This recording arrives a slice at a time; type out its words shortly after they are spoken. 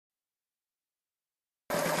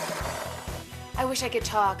I wish I could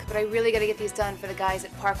talk, but I really gotta get these done for the guys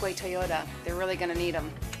at Parkway Toyota. They're really gonna need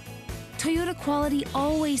them. Toyota quality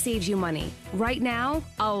always saves you money. Right now,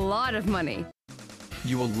 a lot of money.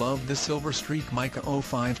 You will love the Silver Streak Mica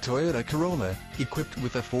 05 Toyota Corolla, equipped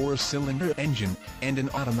with a 4-cylinder engine and an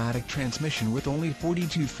automatic transmission with only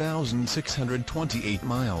 42,628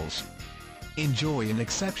 miles. Enjoy an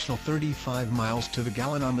exceptional 35 miles to the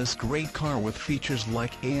gallon on this great car with features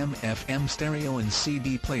like AM/FM stereo and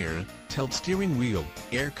CD player, tilt steering wheel,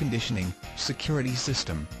 air conditioning, security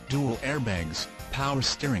system, dual airbags, power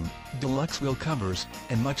steering, deluxe wheel covers,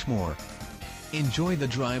 and much more. Enjoy the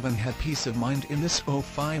drive and have peace of mind in this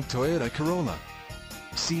 05 Toyota Corolla.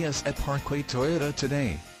 See us at Parkway Toyota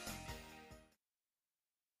today.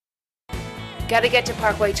 Gotta get to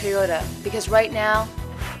Parkway Toyota, because right now,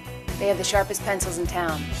 they have the sharpest pencils in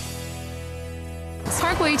town.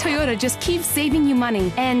 Parkway Toyota just keeps saving you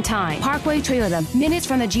money and time. Parkway Toyota, minutes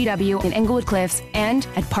from the GW in Englewood Cliffs and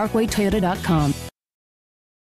at parkwaytoyota.com.